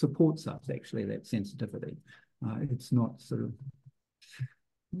that supports us. Actually, that sensitivity. It's not sort of,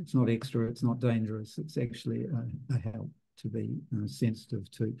 it's not extra. It's not dangerous. It's actually a help to be sensitive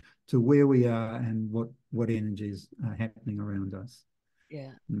to where we are and what energies are happening around us.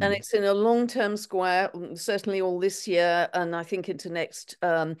 Yeah. And Mm. it's in a long-term square, certainly all this year, and I think into next.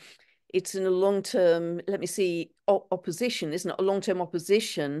 It's in a long-term, let me see, opposition, isn't it? A long-term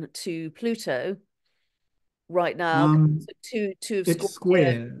opposition to Pluto right now. Um, Two of it's Scorpio,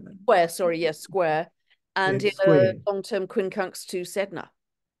 square. square, sorry, yes, square, and in It's a square. long-term quincunx to Sedna.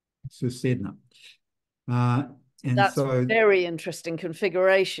 So Sedna. Uh, and That's so, very interesting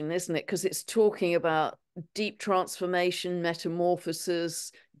configuration, isn't it? Because it's talking about deep transformation,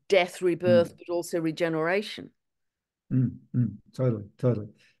 metamorphosis, death, rebirth, mm, but also regeneration. totally, totally.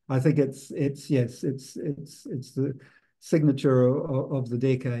 I think it's yes, it's the signature of the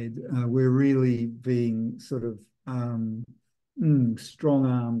decade. We're really being sort of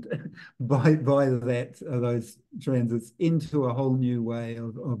strong-armed by those transits into a whole new way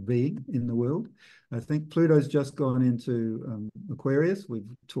of being in the world. I think Pluto's just gone into Aquarius. We've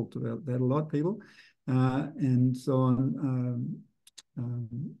talked about that a lot, people, and so on.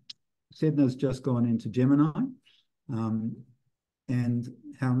 Sedna's just gone into Gemini, um, and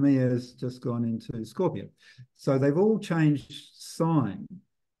Haumea's just gone into Scorpio. So they've all changed sign.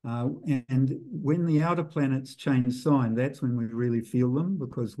 And when the outer planets change sign, that's when we really feel them,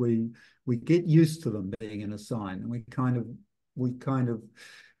 because we get used to them being in a sign, and we kind of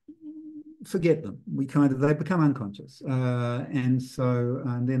forget them. They become unconscious, and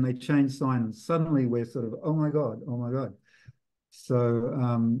then they change sign, and suddenly we're sort of, oh my god, oh my god. So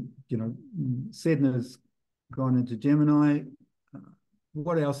Sedna's gone into Gemini.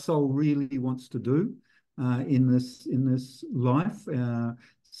 What our soul really wants to do in this life.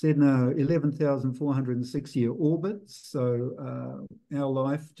 Sedna 11,406-year orbit, so our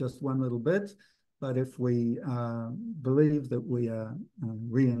life just one little bit. But if we believe that we are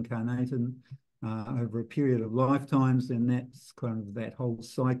reincarnated over a period of lifetimes, then that's kind of that whole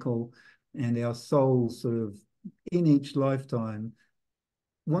cycle, and our soul sort of in each lifetime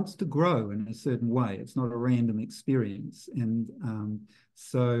wants to grow in a certain way. It's not a random experience. And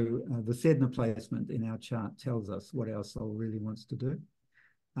the Sedna placement in our chart tells us what our soul really wants to do.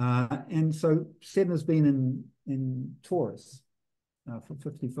 And so Sedna's been in Taurus for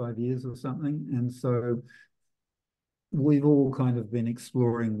 55 years or something. And so we've all kind of been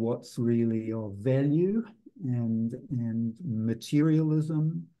exploring what's really of value, and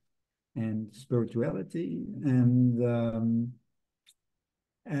materialism and spirituality, and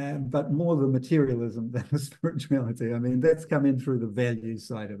but more the materialism than the spirituality. I mean, that's come in through the value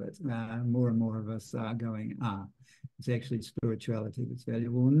side of it. More and more of us are going, it's actually spirituality that's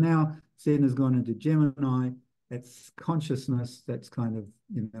valuable. And now Saturn has gone into Gemini. That's consciousness. That's kind of,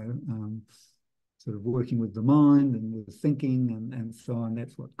 sort of working with the mind and with thinking and so on.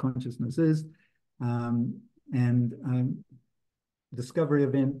 That's what consciousness is. Discovery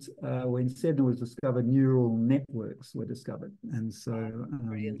event, when Sedna was discovered, neural networks were discovered. And so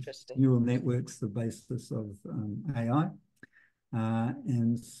very interesting. neural networks, the basis of AI.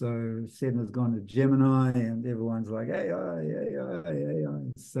 And so Sedna's gone to Gemini, and everyone's like, AI, AI,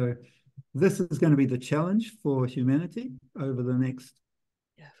 AI. So this is going to be the challenge for humanity over the next,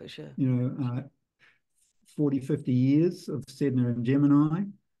 for sure, 40, 50 years of Sedna and Gemini.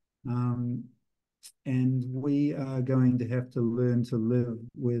 And we are going to have to learn to live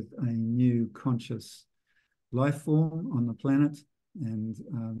with a new conscious life form on the planet. And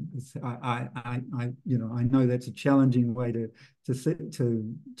I know that's a challenging way to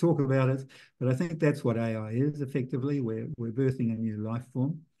talk about it, but I think that's what AI is effectively. We're birthing a new life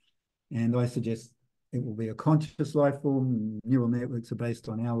form, and I suggest it will be a conscious life form. Neural networks are based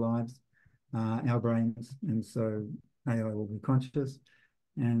on our lives, our brains, and so AI will be conscious.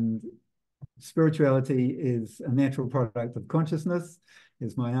 And spirituality is a natural product of consciousness,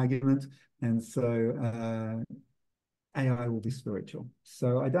 is my argument. And so AI will be spiritual.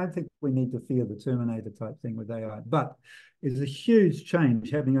 So I don't think we need to fear the Terminator type thing with AI, but there's a huge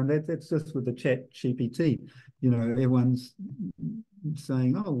change happening on that. That's just with the chat GPT. Everyone's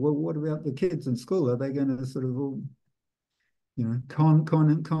saying, oh, well, what about the kids in school? Are they going to sort of all, con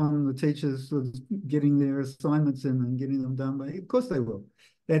the teachers with getting their assignments in and getting them done? Of course they will.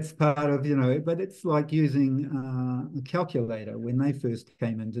 That's part of, but it's like using a calculator when they first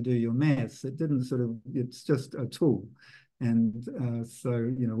came in to do your maths. It's just a tool. And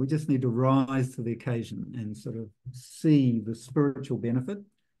so, we just need to rise to the occasion and sort of see the spiritual benefit,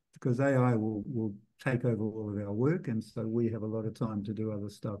 because AI will take over all of our work. And so we have a lot of time to do other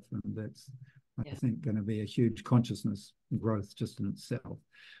stuff. And that's, I think, going to be a huge consciousness growth just in itself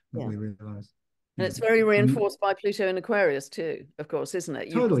that we realize. And it's very reinforced by Pluto and Aquarius too, of course, isn't it?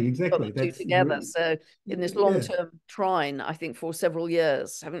 You've totally, exactly. got the two together. So in this long-term trine, I think for several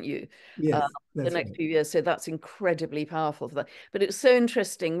years, haven't you? Yes, the next few years. So that's incredibly powerful for that. But it's so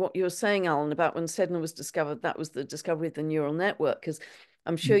interesting what you were saying, Alan, about when Sedna was discovered. That was the discovery of the neural network, because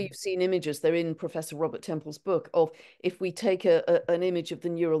I'm sure you've seen images. They're in Professor Robert Temple's book of, if we take an image of the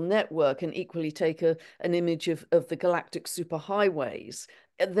neural network and equally take an image of the galactic superhighways,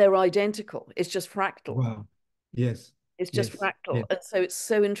 they're identical. It's just fractal. Wow. Yes. It's just fractal. And so it's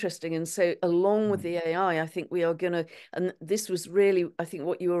so interesting. And so along with the AI, I think we are going to, and this was really, I think,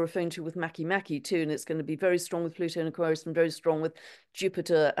 what you were referring to with Maki too, and it's going to be very strong with Pluto and Aquarius and very strong with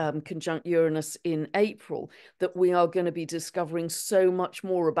Jupiter conjunct Uranus in April, that we are going to be discovering so much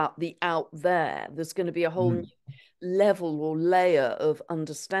more about the out there. There's going to be a whole new level or layer of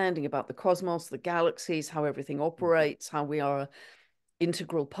understanding about the cosmos, the galaxies, how everything operates, how we are an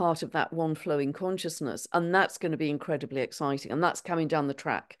integral part of that one flowing consciousness. And that's going to be incredibly exciting. And that's coming down the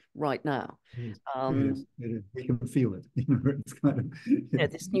track right now. Yes, it is. Um, It is. We can feel it. It's kind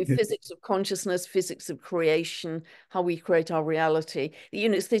of this new physics of consciousness, physics of creation, how we create our reality.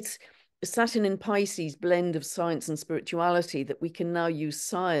 It's this Saturn in Pisces blend of science and spirituality that we can now use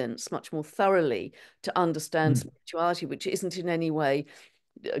science much more thoroughly to understand spirituality, which isn't in any way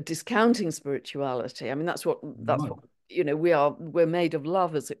discounting spirituality. I mean, that's what right. we're made of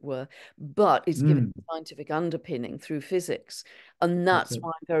love, as it were, but it's given Mm, scientific underpinning through physics. And that's that's it.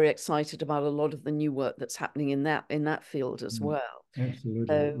 why I'm very excited about a lot of the new work that's happening in that field as Mm, well. absolutely.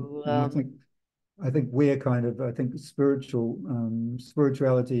 So And I think we're kind of, I think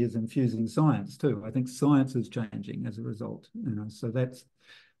spirituality is infusing science too. I think science is changing as a result, so real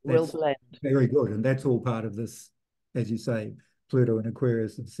that's blend. very good. And that's all part of this, as you say, Pluto and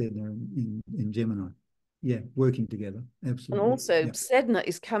Aquarius and Sedna in Gemini. Yeah, working together. And Absolutely. also, Yeah. Sedna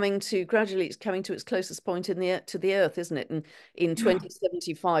is gradually it's coming to its closest point to the Earth, isn't it? And in Yeah.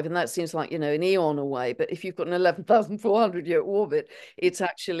 2075, and that seems like, an eon away. But if you've got an 11,400-year orbit, it's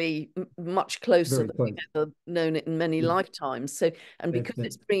actually much closer Very than we've close. ever known it in many Yeah. lifetimes. So, and That's because it.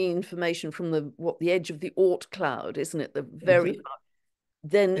 it's bringing information from the edge of the Oort cloud, isn't it? The That's very it.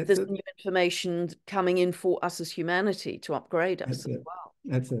 then That's there's it. new information coming in for us as humanity to upgrade us That's as it. well.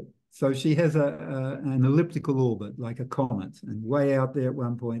 That's it. So she has an elliptical orbit like a comet, and way out there at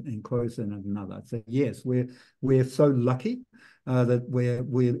one point and closer at another. So yes, we're so lucky that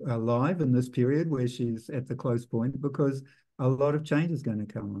we're alive in this period where she's at the close point, because a lot of change is going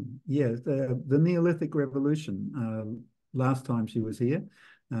to come on. Yes, the Neolithic Revolution. Last time she was here,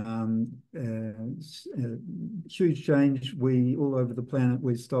 um, huge change. We all over the planet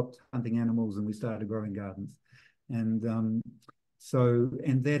we stopped hunting animals and we started growing gardens, and and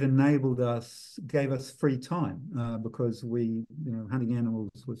that gave us free time, because hunting animals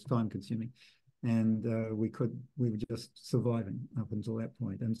was time consuming, and we were just surviving up until that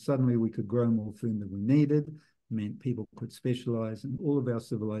point. And suddenly we could grow more food than we needed, meant people could specialize, and all of our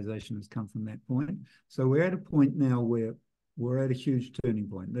civilization has come from that point. So we're at a point now where we're at a huge turning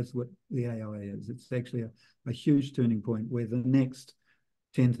point. That's what the AI is. It's actually a huge turning point where the next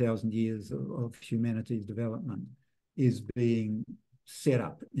 10,000 years of humanity's development is being set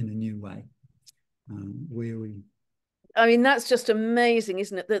up in a new way, where we. I mean, that's just amazing,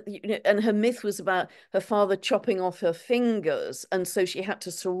 isn't it? That and her myth was about her father chopping off her fingers, and so she had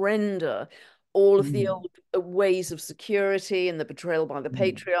to surrender all of the Mm, old ways of security and the betrayal by the mm,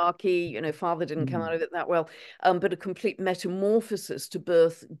 patriarchy. Father didn't come mm, out of it that well, but a complete metamorphosis to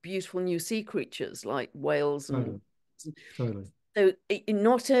birth beautiful new sea creatures like whales and. totally, totally. So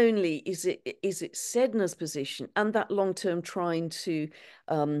not only is it Sedna's position and that long-term trine to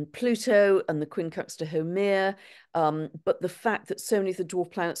Pluto and the quincunx to Haumea, but the fact that so many of the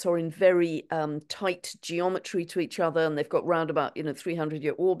dwarf planets are in very tight geometry to each other, and they've got round about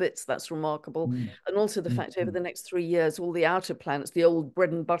 300-year orbits. That's remarkable. Mm, And also the mm, fact over mm, the next 3 years, all the outer planets, the old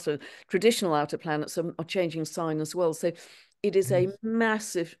bread and butter traditional outer planets, are changing sign as well. So it is a yes.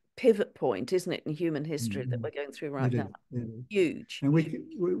 massive pivot point, isn't it, in human history that Mm, we're going through right it now? is. It is. Huge. And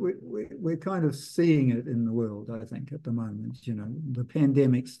we're kind of seeing it in the world, I think, at the moment. The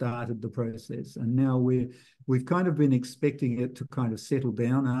pandemic started the process, and now we've kind of been expecting it to kind of settle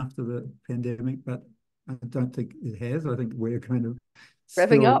down after the pandemic, but I don't think it has. I think we're kind of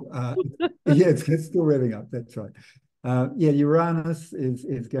Revving up. still, yeah, it's still revving up. That's right. Yeah, Uranus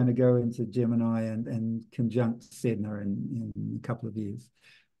is going to go into Gemini and conjunct Sedna in a couple of years.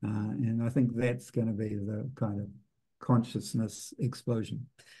 And I think that's going to be the kind of consciousness explosion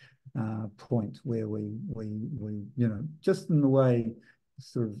point where we just in the way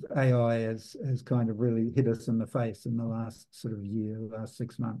sort of AI has kind of really hit us in the face in the last sort of year, last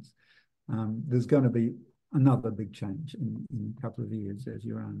 6 months. There's going to be another big change in a couple of years as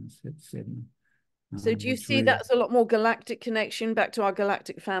Uranus hits Saturn, So do you which see that really. as a lot more galactic connection back to our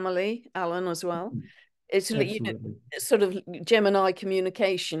galactic family, Alan, as well? It's Absolutely. sort of Gemini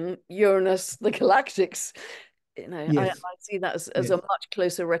communication, Uranus, the galactics. I Yes, see that as a yes. much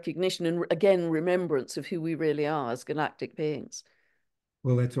closer recognition and again remembrance of who we really are as galactic beings.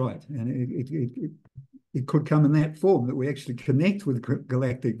 Well, that's right. And it could come in that form that we actually connect with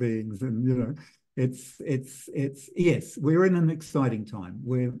galactic beings. And, it's yes, we're in an exciting time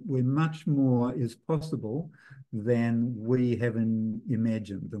where much more is possible than we have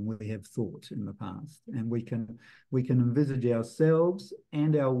imagined, than we have thought in the past. And we can envisage ourselves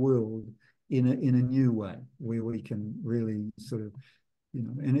and our world in a new way, where we can really sort of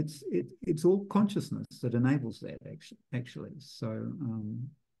and it's all consciousness that enables that actually. So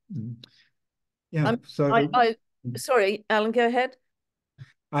yeah, I'm, so sorry, Alan, go ahead.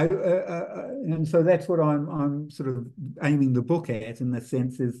 and so that's what I'm sort of aiming the book at, in the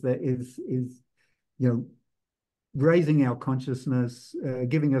sense is that is raising our consciousness,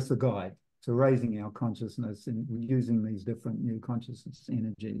 giving us a guide to raising our consciousness and using these different new consciousness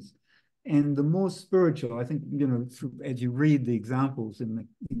energies. And the more spiritual, I think, as you read the examples in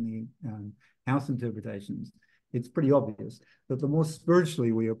the house interpretations, it's pretty obvious that the more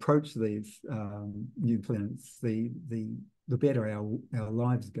spiritually we approach these new planets, the better our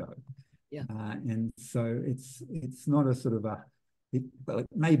lives go. Yeah. And so it's not a sort of it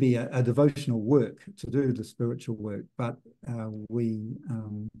may be a devotional work to do the spiritual work, but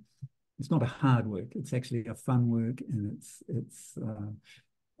it's not a hard work. It's actually a fun work, and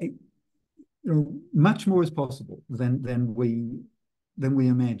much more is possible than we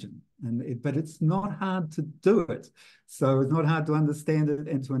imagine. But it's not hard to do it. So it's not hard to understand it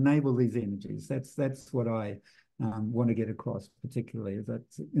and to enable these energies. That's what I want to get across, particularly, is that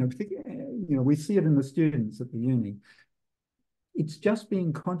we see it in the students at the uni. It's just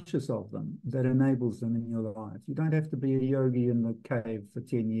being conscious of them that enables them in your life. You don't have to be a yogi in the cave for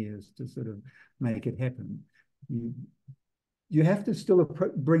 10 years to sort of make it happen. You have to still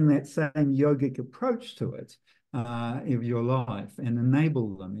bring that same yogic approach to it of your life, and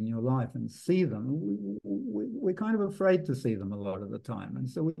enable them in your life and see them. We're kind of afraid to see them a lot of the time, and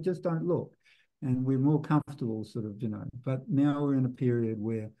so we just don't look, and we're more comfortable sort of, but now we're in a period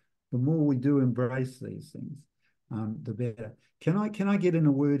where the more we do embrace these things, the better. Can I get in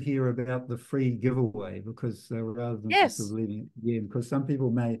a word here about the free giveaway, because rather than sort of Yes. leaving it at the end, because some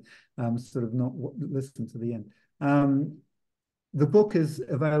people may sort of not listen to the end. The book is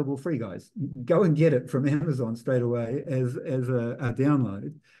available free, guys. Go and get it from Amazon straight away as a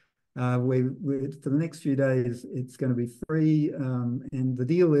download. For the next few days, it's going to be free. And the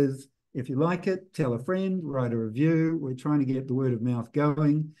deal is, if you like it, tell a friend, write a review. We're trying to get the word of mouth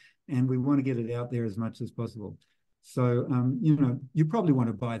going, and we want to get it out there as much as possible. So, you probably want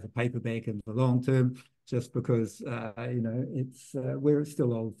to buy the paperback in the long term, just because, it's we're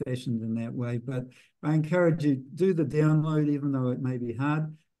still old fashioned in that way. But I encourage you, do the download, even though it may be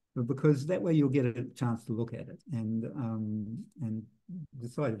hard, but because that way you'll get a chance to look at it and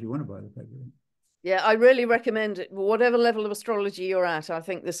decide if you want to buy the paperback. Yeah, I really recommend it. Whatever level of astrology you're at, I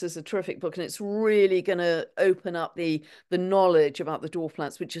think this is a terrific book, and it's really going to open up the knowledge about the dwarf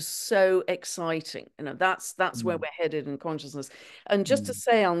planets, which is so exciting. That's where we're headed in consciousness. And just to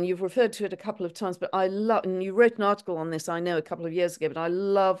say, Alan, you've referred to it a couple of times, but I love, and you wrote an article on this, I know, a couple of years ago, but I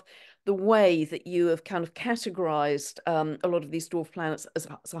love the way that you have kind of categorized a lot of these dwarf planets as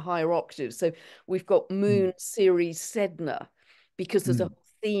a higher octave. So we've got Moon, Ceres, Sedna, because there's a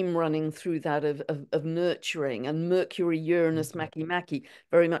theme running through that of nurturing, and Mercury, Uranus, Makemake,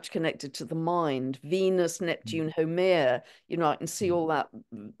 very much connected to the mind. Venus, Neptune, Haumea, I can see all that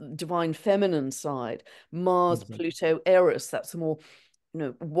divine feminine side. Mars, Pluto, Eris, that's a more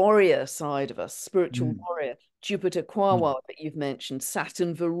warrior side of us, spiritual warrior. Jupiter, Quawa, that you've mentioned.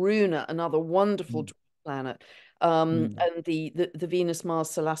 Saturn, Varuna, another wonderful planet. And the Venus, Mars,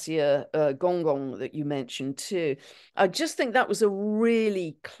 Salacia, Gong that you mentioned too. I just think that was a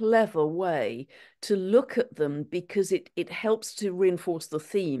really clever way to look at them, because it helps to reinforce the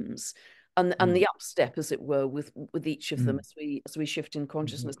themes and the upstep, as it were, with each of them as we shift in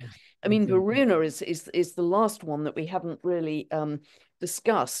consciousness. I mean, Varuna is the last one that we haven't really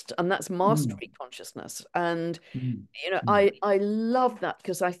discussed, and that's mastery consciousness. And I love that,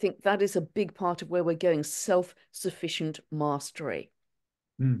 because I think that is a big part of where we're going, self-sufficient mastery.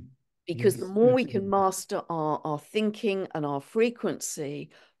 Because the Yes, more we can absolutely. master our thinking and our frequency,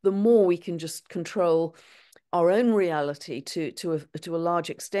 the more we can just control our own reality to a large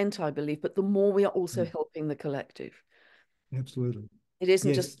extent, I believe, but the more we are also helping the collective. Absolutely. It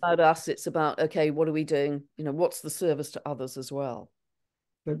isn't just Yes. about us, it's about, okay, what are we doing? What's the service to others as well?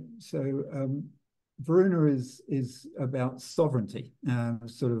 So Varuna is about sovereignty,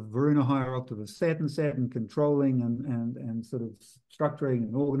 sort of Varuna higher octave of Saturn controlling and sort of structuring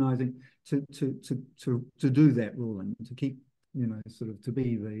and organizing to do that ruling, to keep, sort of to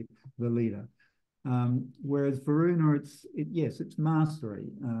be the leader. Whereas Varuna, it's mastery,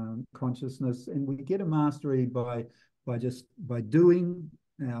 consciousness, and we get a mastery by doing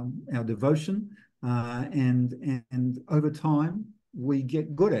our devotion, and over time we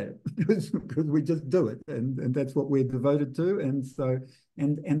get good at it because we just do it, and that's what we're devoted to, and so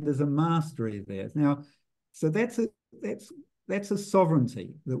and there's a mastery there now. So that's a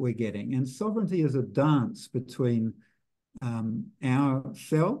sovereignty that we're getting, and sovereignty is a dance between our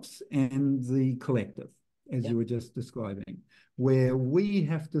ourselves and the collective, as Yeah. you were just describing, where we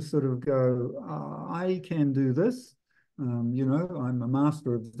have to sort of go, I can do this, I'm a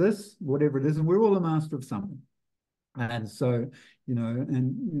master of this, whatever it is, and we're all a master of something. And so,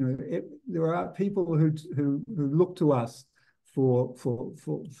 there are people who look to us for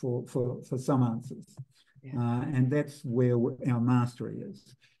some answers, Yeah. and that's where our mastery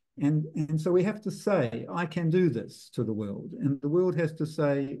is. And so we have to say, I can do this to the world, and the world has to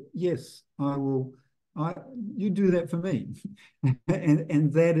say, yes, I will. You do that for me,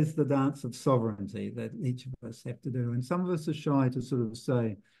 and that is the dance of sovereignty that each of us have to do. And some of us are shy to sort of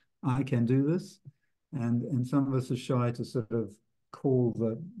say, I can do this, and some of us are shy to sort of call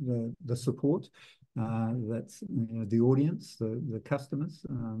the support, that's the audience, the customers,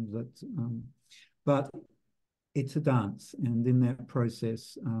 but it's a dance, and in that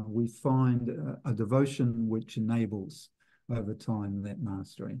process, we find a devotion which enables over time that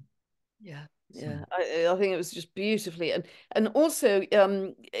mastery. Yeah, So, yeah. I think it was just beautifully, and also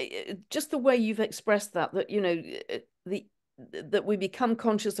just the way you've expressed that the that we become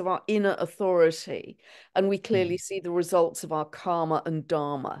conscious of our inner authority, and we clearly mm, see the results of our karma and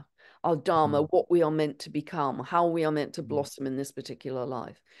dharma. Our dharma, mm, what we are meant to become, how we are meant to mm, blossom in this particular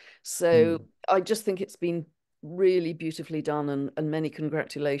life. So mm. I just think it's been really beautifully done, and many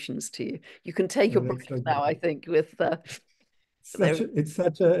congratulations to you. You can take a So that's so breath now, good. I think, with Such there. a, it's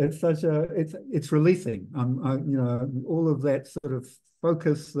such a, it's such a, it's releasing. All of that sort of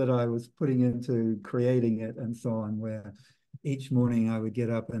focus that I was putting into creating it and so on, where each morning I would get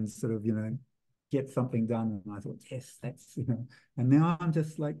up and sort of, get something done. And I thought, yes, and now I'm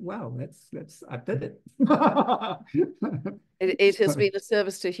just like, wow, I did it. It has So been a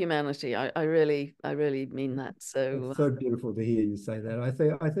service to humanity. I really mean that. So it's so beautiful to hear you say that.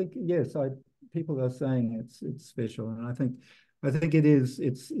 I think yes, people are saying it's special, and I think it is.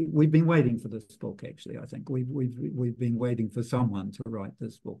 We've been waiting for this book. Actually, I think we've been waiting for someone to write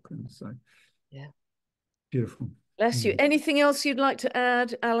this book, and so yeah, beautiful. bless you. Mm. Anything else you'd like to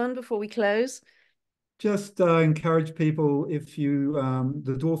add, Alan, before we close? Just encourage people, if you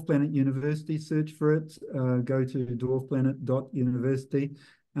the Dwarf Planet University, search for it. Go to dwarfplanet.university,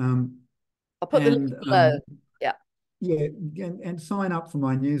 um, I'll put the link and below. Yeah, yeah, and sign up for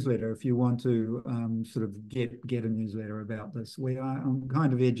my newsletter if you want to sort of get a newsletter about this. I'm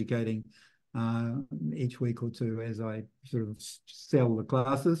kind of educating uh, each week or two as I sort of sell the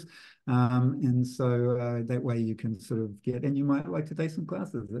classes, and so that way you can sort of and you might like to take some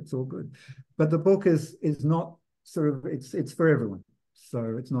classes. That's all good, but the book is not sort of it's for everyone,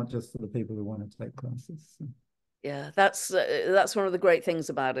 so it's not just for the people who want to take classes. So. yeah. That's one of the great things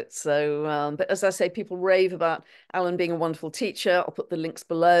about it. So, but as I say, people rave about Alan being a wonderful teacher. I'll put the links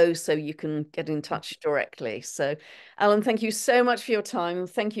below so you can get in touch directly. So, Alan, thank you so much for your time.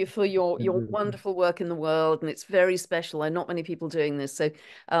 Thank you for your wonderful work in the world, and it's very special. There are not many people doing this. So,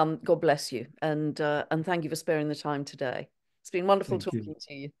 God bless you, and thank you for sparing the time today. It's been wonderful Thank you. talking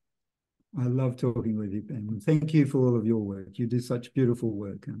to you. I love talking with you, Ben. Thank you for all of your work. You do such beautiful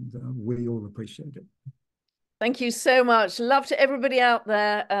work, and we all appreciate it. Thank you so much. Love to everybody out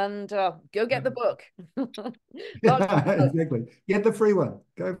there, and go get the book. Lots of Yeah, love. exactly. Get the free one.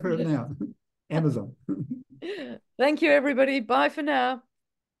 Go for it now. Amazon. Thank you, everybody. Bye for now.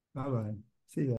 Bye bye.